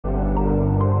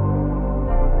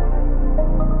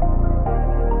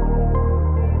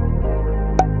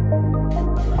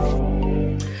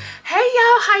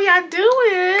how y'all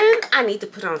doing? I need to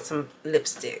put on some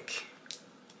lipstick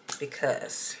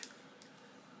because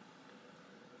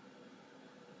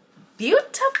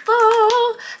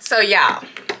beautiful. So y'all,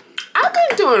 I've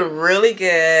been doing really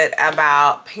good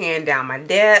about paying down my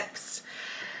debts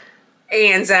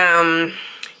and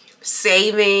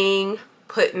saving,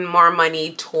 putting more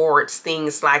money towards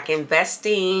things like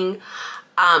investing.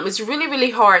 It's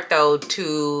really hard though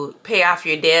to pay off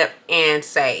your debt and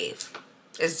save.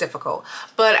 It's difficult,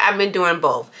 but I've been doing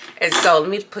both. And so let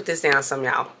me put this down some,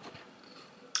 y'all.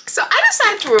 So I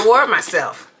decided to reward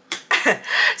myself.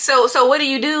 so what do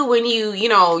you do when you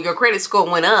know your credit score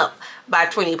went up by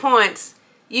 20 points?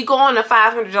 You go on a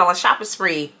 $500 shopping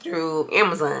spree through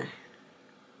Amazon.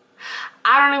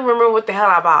 I don't even remember what the hell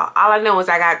I bought. All I know is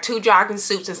I got 2 jogging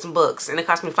suits and some books, and it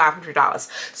cost me $500.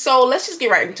 So let's just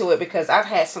get right into it because I've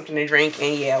had something to drink,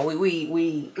 and yeah,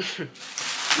 we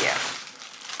yeah.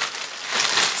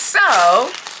 So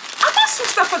I got some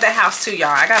stuff for the house too, y'all.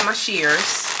 I got my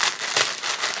shears.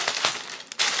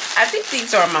 I think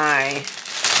these are my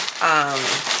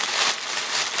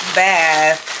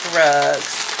bath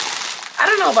rugs. I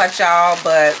don't know about y'all,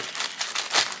 but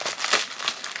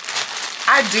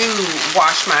I do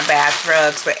wash my bath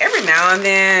rugs, but every now and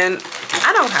then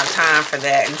I don't have time for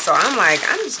that. And so I'm like,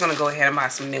 I'm just gonna go ahead and buy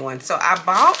some new ones. So I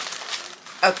bought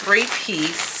a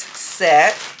 3-piece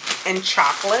set in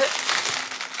chocolate.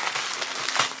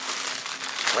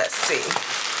 Let's see.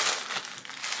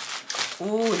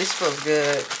 Ooh, this feels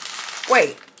good.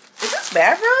 Wait, is this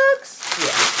bath rugs?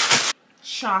 Yeah.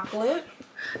 Chocolate.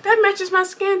 That matches my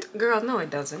skin. Girl, no it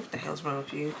doesn't. What the hell's wrong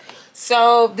with you?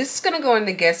 So this is gonna go in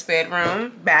the guest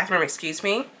bathroom, excuse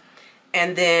me.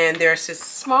 And then there's this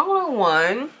smaller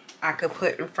one I could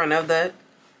put in front of the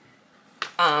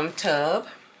tub.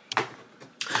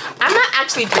 I'm not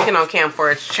actually drinking on cam for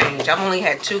a change. I've only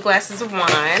had 2 glasses of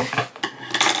wine.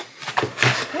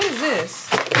 What is this?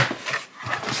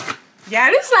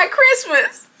 Yeah, this is like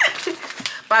Christmas.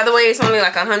 By the way, it's only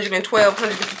like 112,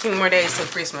 115 more days till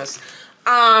Christmas.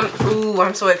 Ooh,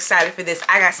 I'm so excited for this.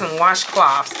 I got some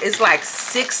washcloths. It's like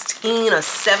 16 or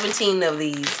 17 of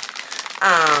these.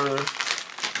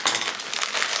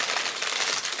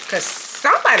 Because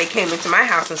somebody came into my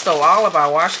house and stole all of our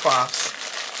washcloths.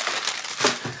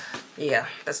 Yeah,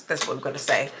 that's what I'm gonna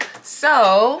say.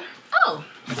 So, oh,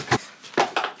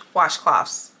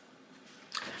 washcloths,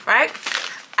 right?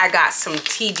 I got some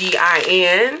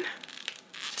TGIN.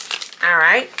 All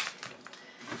right.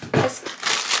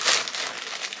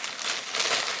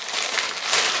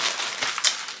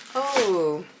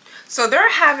 Oh, so they're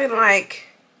having like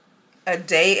a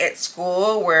day at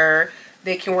school where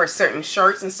they can wear certain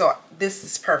shirts, and so this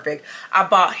is perfect. I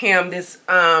bought him this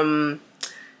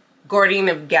Guardian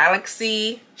of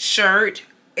Galaxy shirt.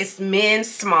 It's men's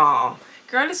small.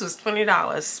 Girl, this was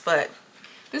 $20, but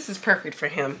this is perfect for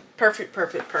him. Perfect.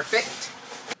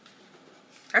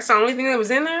 That's the only thing that was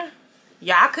in there?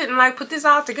 Y'all couldn't like put this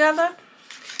all together?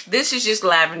 This is just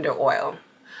lavender oil.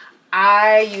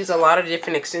 I use a lot of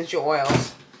different essential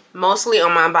oils, mostly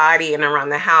on my body and around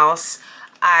the house.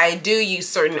 I do use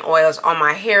certain oils on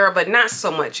my hair, but not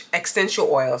so much essential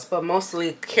oils, but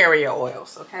mostly carrier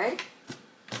oils, okay?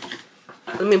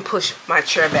 Let me push my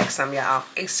chair back some, y'all.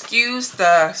 Excuse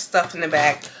the stuff in the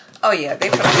back. Oh yeah, they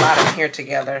put a lot of hair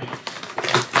together.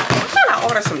 I'm trying to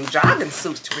order some jogging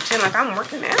suits to pretend like I'm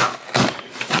working out.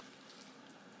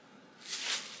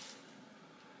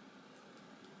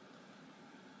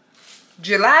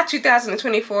 July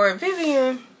 2024,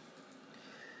 Vivian.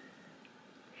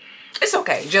 It's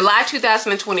okay. July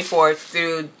 2024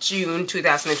 through June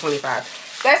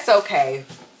 2025. That's okay.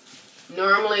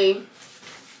 Normally,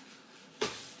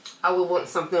 I would want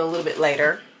something a little bit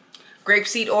later.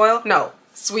 Grapeseed oil? No.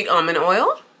 Sweet almond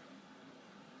oil.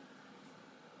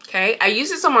 Okay. I use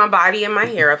this on my body and my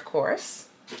hair, of course.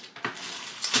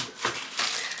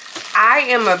 I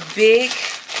am a big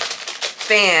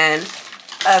fan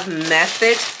of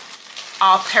Method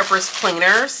all-purpose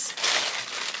cleaners,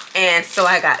 and so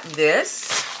I got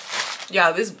this.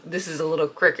 Y'all, this is a little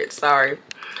cricket. Sorry.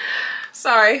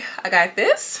 I got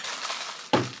this,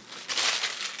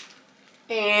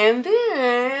 and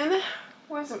then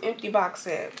where's some empty box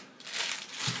at?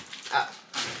 Oh,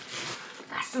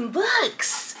 got some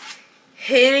books.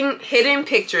 Hidden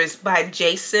Pictures by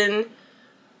Jason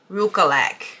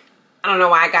Rukalak. I don't know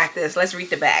why I got this. Let's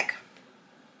read the back.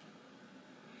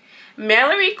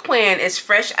 Mallory Quinn is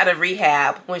fresh out of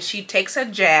rehab when she takes a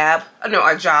job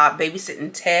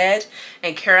babysitting Ted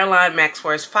and Caroline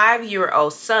Maxwell's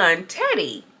 5-year-old son,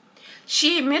 Teddy.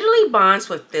 She immediately bonds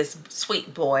with this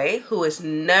sweet boy who was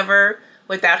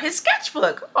without his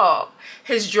sketchbook. Oh,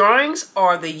 his drawings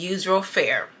are the usual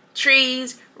fare.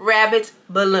 Trees, rabbits,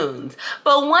 balloons.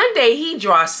 But one day he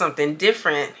draws something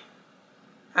different.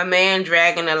 A man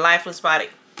dragging a lifeless body.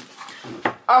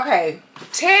 Okay,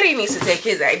 Teddy needs to take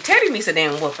his, Teddy needs a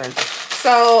damn whooping.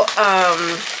 So,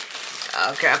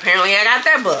 okay, apparently I got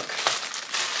that book.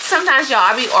 Sometimes, y'all,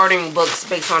 I be ordering books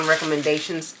based on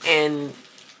recommendations and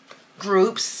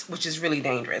groups, which is really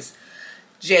dangerous.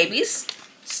 JB's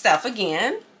stuff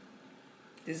again.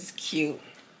 This is cute.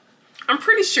 I'm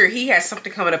pretty sure he has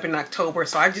something coming up in October,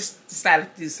 so I just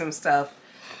decided to do some stuff.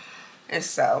 And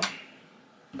so,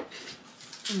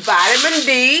 vitamin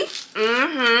D.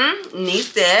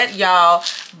 Needs that. Y'all,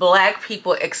 black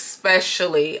people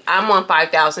especially. I'm on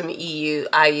 5,000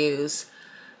 IUs.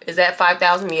 Is that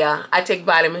 5,000? Yeah. I take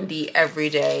vitamin D every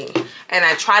day. And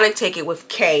I try to take it with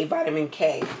K, vitamin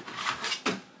K.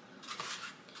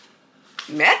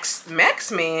 Mex,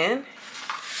 man.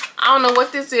 I don't know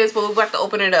what this is, but we've got to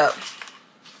open it up.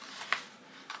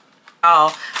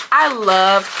 Oh, I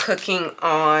love cooking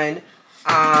on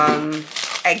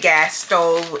a gas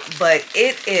stove, but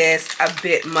it is a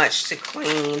bit much to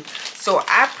clean. So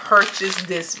I purchased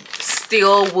this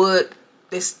steel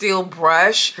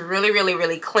brush to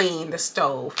really clean the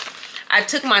stove. I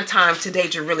took my time today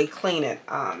to really clean it.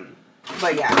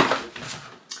 But yeah,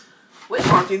 we're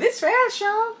going through this fast,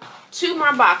 y'all. 2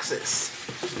 more boxes.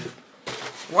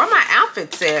 Where my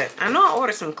outfits at? I know I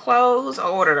ordered some clothes. I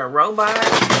ordered a robot.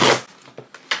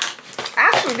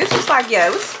 Actually, this was like, yeah,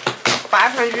 it was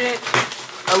 500,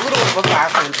 a little over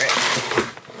 500.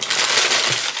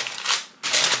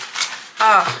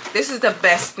 Oh, this is the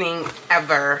best thing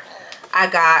ever.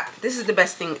 This is the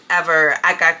best thing ever.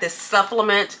 I got this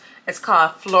supplement. It's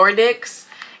called Floridix.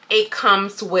 It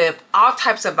comes with all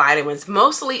types of vitamins,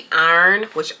 mostly iron,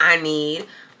 which I need.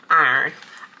 Iron.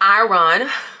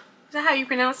 Is that how you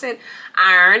pronounce it?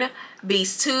 Iron,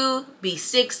 B2,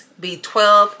 B6,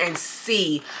 B12, and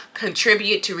C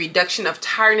contribute to reduction of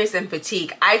tiredness and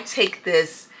fatigue. I take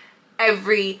this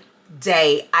every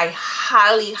day. I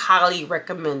highly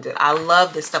recommend it. I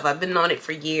love this stuff. I've been on it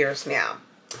for years now.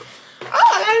 Oh,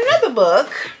 I got another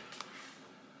book.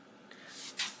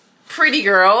 Pretty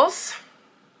Girls.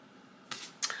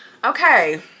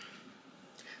 Okay.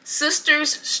 Sisters,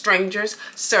 Strangers,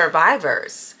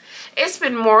 Survivors. It's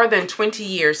been more than 20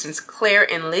 years since Claire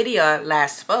and Lydia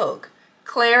last spoke.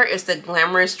 Claire is the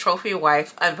glamorous trophy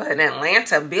wife of an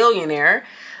Atlanta billionaire.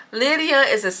 Lydia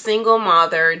is a single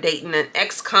mother dating an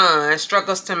ex-con,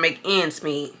 struggles to make ends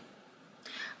meet.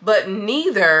 But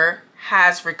neither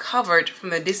has recovered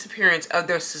from the disappearance of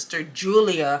their sister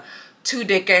Julia 2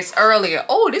 decades earlier.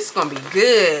 Oh, this is gonna be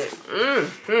good.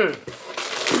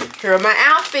 Here are my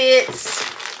outfits.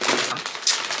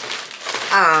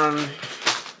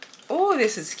 Oh,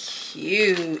 this is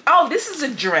cute. Oh, this is a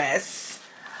dress.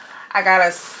 I got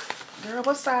a, girl,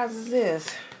 what size is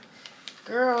this?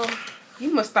 Girl,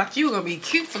 you must thought you were gonna be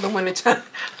cute for the winter time.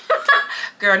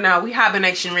 Girl, no, we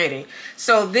hibernation ready.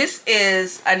 So this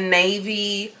is a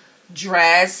navy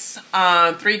dress,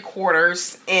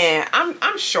 3/4, and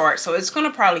I'm short, so it's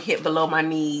gonna probably hit below my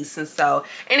knees, and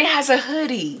it has a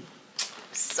hoodie.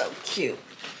 So cute.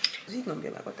 He's gonna be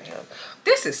like, what the hell?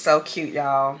 This is so cute,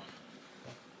 y'all.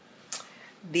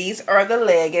 These are the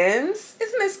leggings.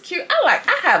 Isn't this cute? I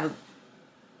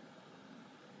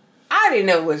didn't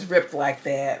know it was ripped like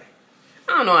that.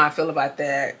 I don't know how I feel about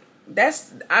that. I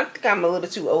think I'm a little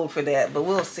too old for that, but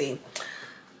we'll see.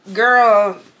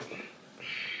 Girl,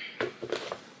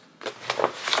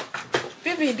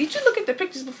 Vivian, did you look at the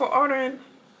pictures before ordering?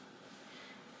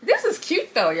 This is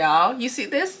cute though, y'all. You see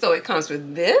this? So it comes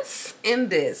with this and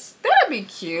this. That'd be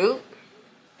cute.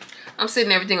 I'm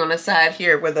sitting everything on the side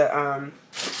here with the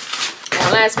my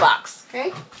last box.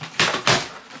 Okay.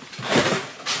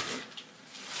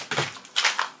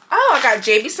 Oh, I got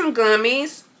JB some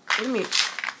gummies. Let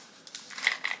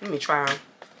me try them.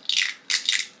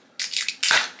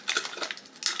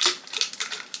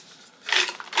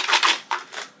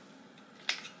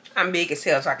 I'm big as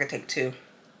hell, so I can take 2.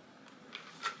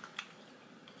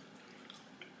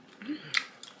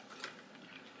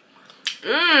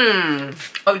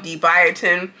 Oh,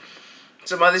 D-biotin,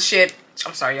 some other shit.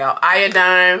 I'm sorry, y'all.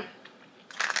 Iodine.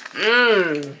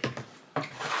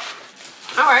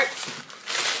 All right.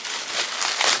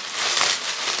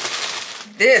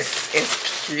 This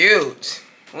is cute.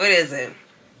 What is it?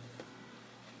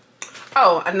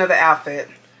 Oh, another outfit.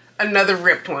 Another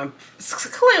ripped one.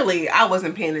 Clearly, I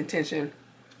wasn't paying attention.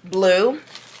 Blue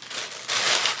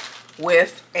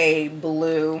with a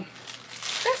blue.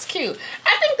 That's cute.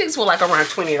 I think these were like around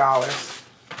 $20.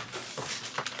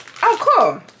 Oh,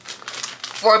 cool.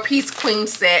 4-piece queen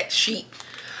set sheet.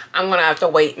 I'm gonna have to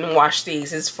wait and wash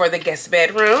these. It's for the guest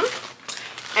bedroom.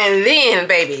 And then,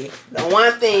 baby, the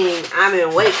one thing I've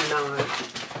been waiting on.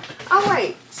 Oh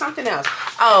wait, something else.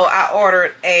 Oh, I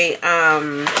ordered a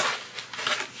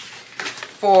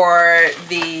for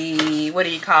the, what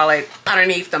do you call it,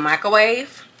 underneath the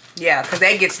microwave. Yeah, because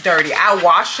that gets dirty. I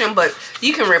wash them, but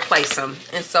you can replace them.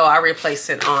 And so I replace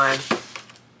it on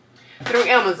through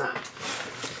Amazon.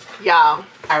 Y'all,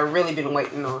 I've really been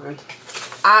waiting on.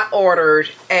 I ordered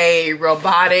a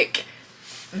robotic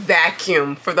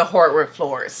vacuum for the hardwood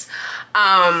floors.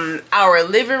 Our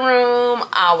living room,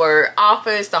 our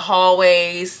office, the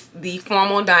hallways, the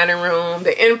formal dining room,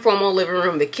 the informal living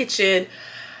room, the kitchen.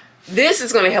 This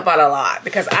is going to help out a lot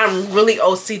because I'm really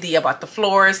OCD about the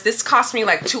floors. This cost me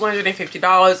like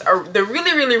 $250. Or the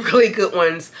really good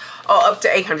ones are up to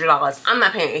 $800. I'm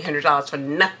not paying $800 for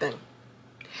nothing.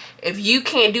 If you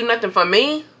can't do nothing for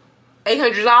me,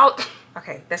 $800.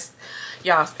 Okay, that's,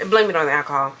 y'all, blame it on the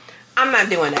alcohol. I'm not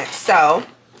doing that. So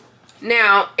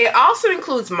now it also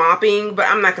includes mopping, but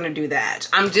I'm not going to do that.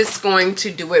 I'm just going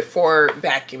to do it for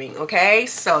vacuuming. Okay,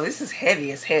 so this is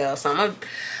heavy as hell, so I'm gonna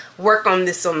work on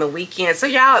this on the weekend. So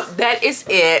y'all, that is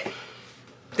it.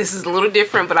 This is a little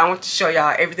different, but I want to show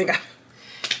y'all everything.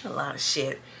 A lot of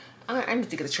shit. I need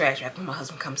to get the trash back when my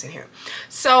husband comes in here.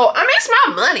 So I missed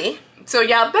my money. So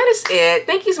y'all, that is it.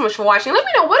 Thank you so much for watching. Let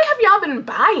me know, what have y'all been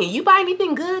buying? You buy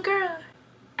anything good, girl?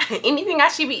 Anything I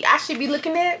should be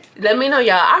looking at? Let me know,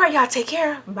 y'all. All right, y'all, take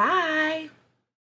care. Bye.